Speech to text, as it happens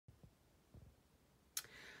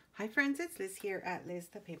Hi friends, it's Liz here at Liz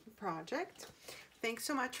the Paper Project. Thanks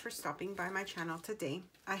so much for stopping by my channel today.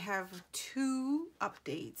 I have two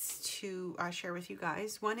updates to share with you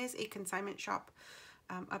guys. One is a consignment shop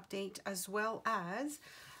update, as well as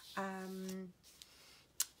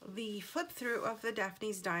the flip through of the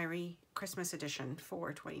Daphne's Diary Christmas edition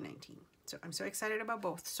for 2019. So I'm so excited about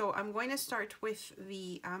both. So I'm going to start with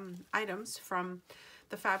the items from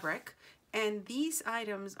the fabric. And these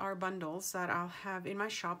items are bundles that I'll have in my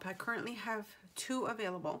shop. I currently have two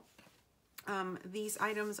available. These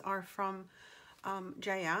items are from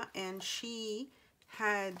Jaya, and she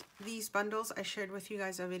had these bundles. I shared with you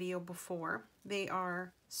guys a video before. They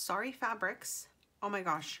are Sari fabrics. Oh my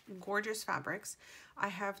gosh, gorgeous fabrics. I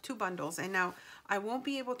have two bundles, and now I won't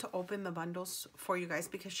be able to open the bundles for you guys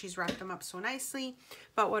because she's wrapped them up so nicely.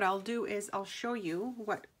 But what I'll do is I'll show you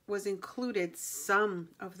what was included, some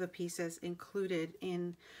of the pieces included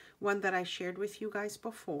in one that I shared with you guys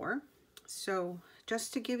before. So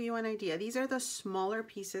just to give you an idea, these are the smaller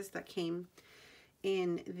pieces that came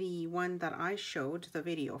in the one that I showed the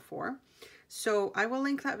video for. So I will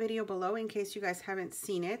link that video below in case you guys haven't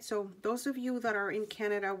seen it. So those of you that are in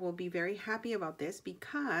Canada will be very happy about this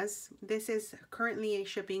because this is currently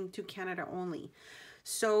shipping to Canada only.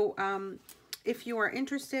 So if you are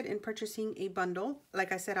interested in purchasing a bundle,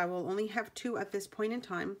 like I said, I will only have two at this point in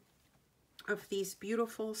time of these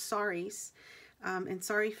beautiful saris and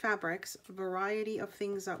sari fabrics, a variety of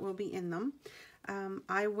things that will be in them.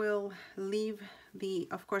 I will leave the,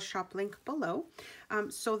 of course, shop link below.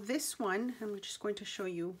 So this one, I'm just going to show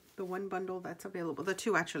you the one bundle that's available, the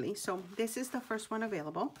two actually. So this is the first one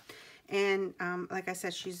available. And like I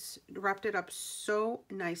said, she's wrapped it up so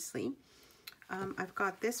nicely. I've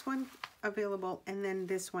got this one available and then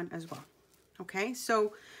this one as well. Okay,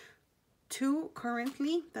 so two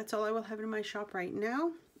currently, that's all I will have in my shop right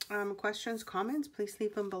now. Questions, comments, please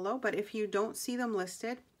leave them below. But if you don't see them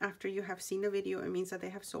listed after you have seen the video, it means that they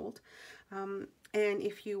have sold. And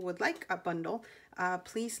if you would like a bundle,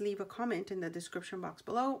 please leave a comment in the description box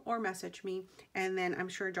below or message me. And then I'm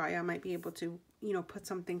sure Jaya might be able to, you know, put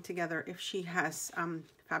something together if she has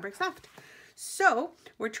fabrics left. So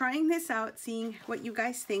we're trying this out, seeing what you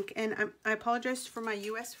guys think. And I apologize for my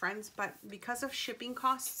US friends, but because of shipping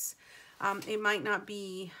costs, it might not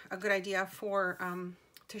be a good idea for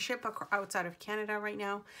to ship outside of Canada right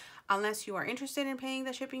now. Unless you are interested in paying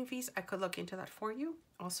the shipping fees, I could look into that for you.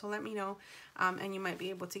 Also let me know, and you might be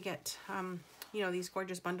able to get you know, these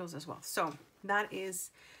gorgeous bundles as well. So that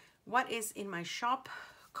is what is in my shop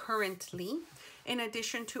currently, in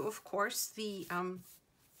addition to, of course, the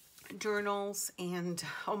journals. And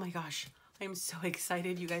oh my gosh, I'm so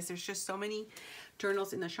excited, you guys. There's just so many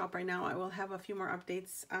journals in the shop right now. I will have a few more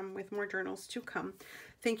updates with more journals to come.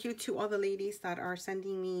 Thank you to all the ladies that are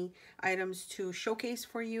sending me items to showcase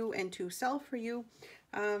for you and to sell for you.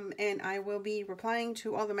 And I will be replying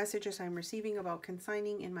to all the messages I'm receiving about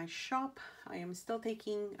consigning in my shop. I am still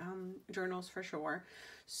taking journals for sure.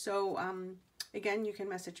 So again, you can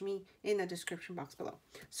message me in the description box below.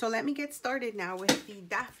 So let me get started now with the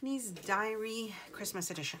Daphne's Diary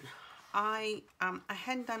Christmas edition. I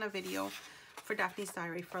hadn't done a video for Daphne's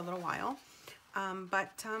Diary for a little while.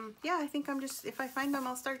 Yeah, I think I'm just, if I find them,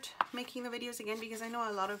 I'll start making the videos again because I know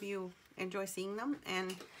a lot of you enjoy seeing them.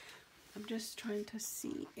 And I'm just trying to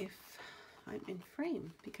see if I'm in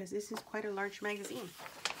frame because this is quite a large magazine.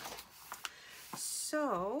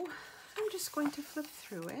 So I'm just going to flip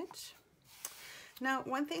through it. Now,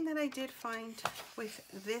 one thing that I did find with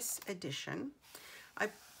this edition, I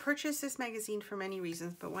purchased this magazine for many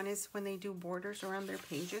reasons, but one is when they do borders around their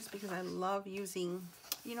pages because I love using,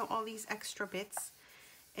 you know, all these extra bits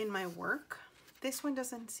in my work. This one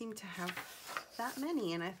doesn't seem to have that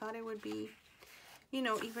many, and I thought it would be, you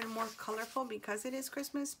know, even more colorful because it is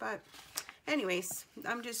Christmas. But anyways,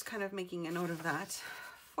 I'm just kind of making a note of that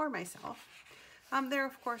for myself. There are,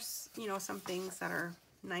 of course, you know, some things that are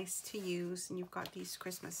nice to use, and you've got these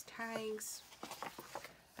Christmas tags.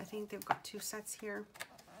 I think they've got two sets here.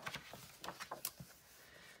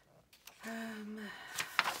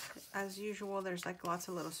 As usual, there's like lots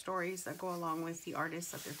of little stories that go along with the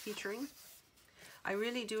artists that they're featuring. I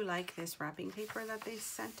really do like this wrapping paper that they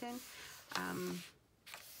sent in.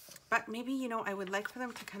 But maybe, you know, I would like for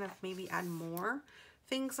them to kind of maybe add more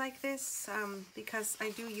things like this because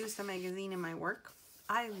I do use the magazine in my work.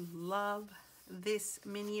 I love this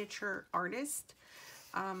miniature artist.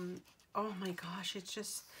 Oh my gosh, it's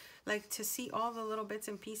just like to see all the little bits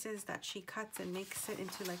and pieces that she cuts and makes it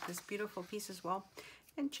into like this beautiful piece as well.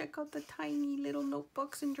 And check out the tiny little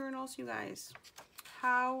notebooks and journals, you guys.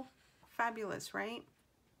 How fabulous, right?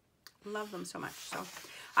 Love them so much. So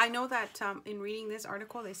I know that in reading this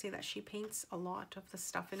article, they say that she paints a lot of the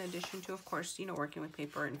stuff in addition to, of course, you know, working with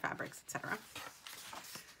paper and fabrics, etc.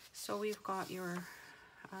 So we've got your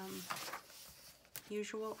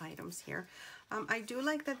usual items here. I do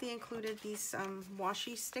like that they included these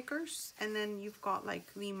washi stickers, and then you've got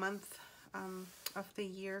like the month of the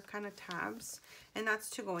year kind of tabs, and that's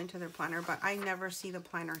to go into their planner, but I never see the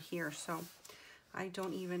planner here, so I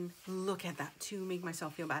don't even look at that to make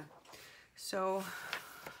myself feel bad. So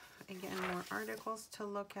again, more articles to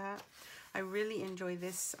look at. I really enjoy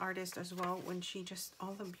this artist as well, when she just,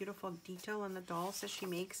 all the beautiful detail on the dolls that she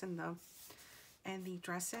makes and the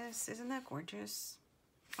dresses. Isn't that gorgeous?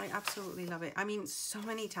 I absolutely love it. I mean, so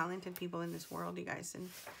many talented people in this world, you guys, and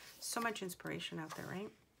so much inspiration out there, right?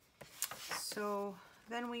 So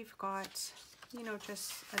then we've got, you know,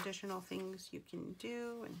 just additional things you can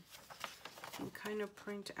do and you can kind of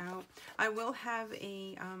print out. I will have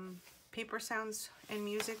a paper sounds and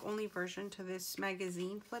music only version to this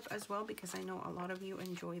magazine flip as well, because I know a lot of you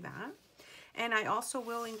enjoy that. And I also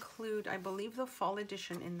will include, I believe, the fall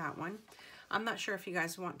edition in that one. I'm not sure if you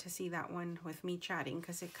guys want to see that one with me chatting,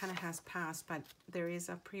 because it kind of has passed, but there is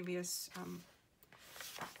a previous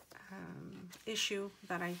issue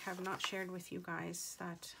that I have not shared with you guys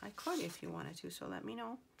that I could if you wanted to, so let me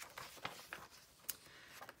know.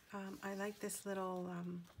 I like this little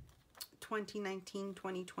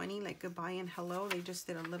 2019-2020, like goodbye and hello. They just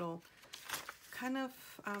did a little kind of,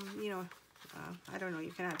 you know, I don't know,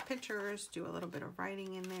 you can add pictures, do a little bit of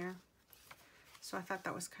writing in there. So I thought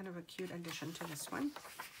that was kind of a cute addition to this one.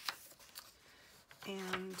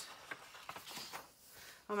 And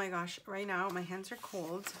oh my gosh, right now my hands are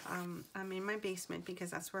cold. I'm in my basement because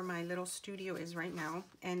that's where my little studio is right now,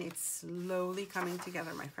 and it's slowly coming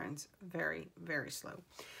together, my friends. Very, very slow.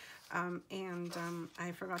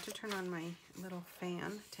 I forgot to turn on my little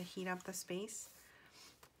fan to heat up the space.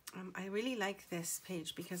 I really like this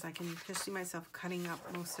page because I can just see myself cutting up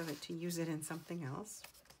most of it to use it in something else.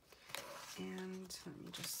 And let me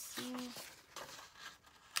just see.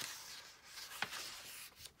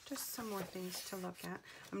 Just some more things to look at.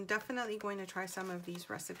 I'm definitely going to try some of these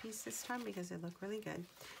recipes this time because they look really good.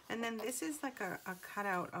 And then this is like a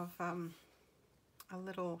cutout of a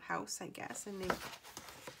little house, I guess, and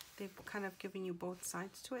they've kind of given you both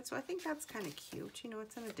sides to it. So I think that's kind of cute. You know,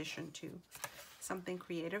 it's an addition to something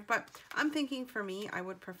creative. But I'm thinking for me, I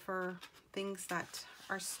would prefer things that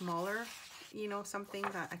are smaller. You know, something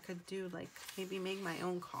that I could do, like maybe make my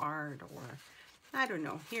own card, or I don't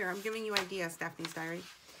know. Here, I'm giving you ideas, Daphne's Diary.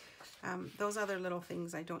 Those other little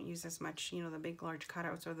things I don't use as much, you know, the big large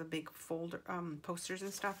cutouts or the big folder posters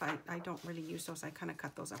and stuff. I don't really use those. I kind of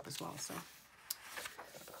cut those up as well.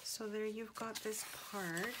 So there you've got this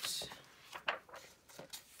part.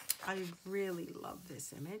 I really love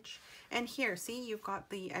this image. And here, see, you've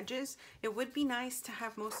got the edges. It would be nice to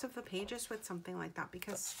have most of the pages with something like that,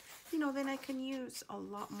 because, you know, then I can use a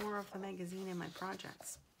lot more of the magazine in my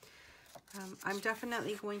projects. I'm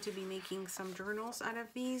definitely going to be making some journals out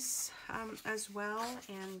of these as well.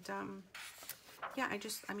 And yeah,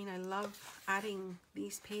 I mean, I love adding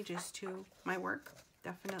these pages to my work.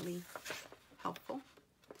 Definitely helpful.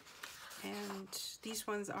 And these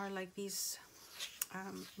ones are like these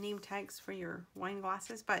name tags for your wine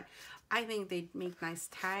glasses, but I think they'd make nice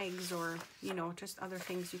tags, or, you know, just other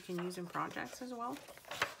things you can use in projects as well.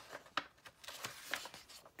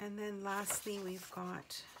 And then lastly, we've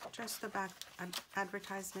got just the back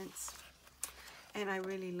advertisements. And I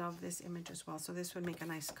really love this image as well. So this would make a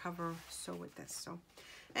nice cover. So with this. So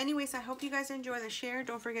anyways, I hope you guys enjoy the share.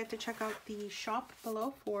 Don't forget to check out the shop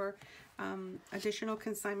below for additional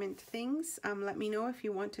consignment things. Let me know if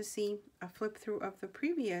you want to see a flip through of the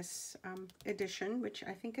previous edition, which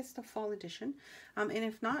I think is the fall edition. And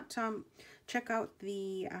if not, check out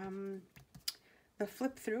the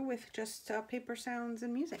flip through with just paper sounds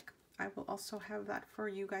and music. I will also have that for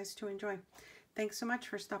you guys to enjoy. Thanks so much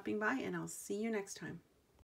for stopping by, and I'll see you next time.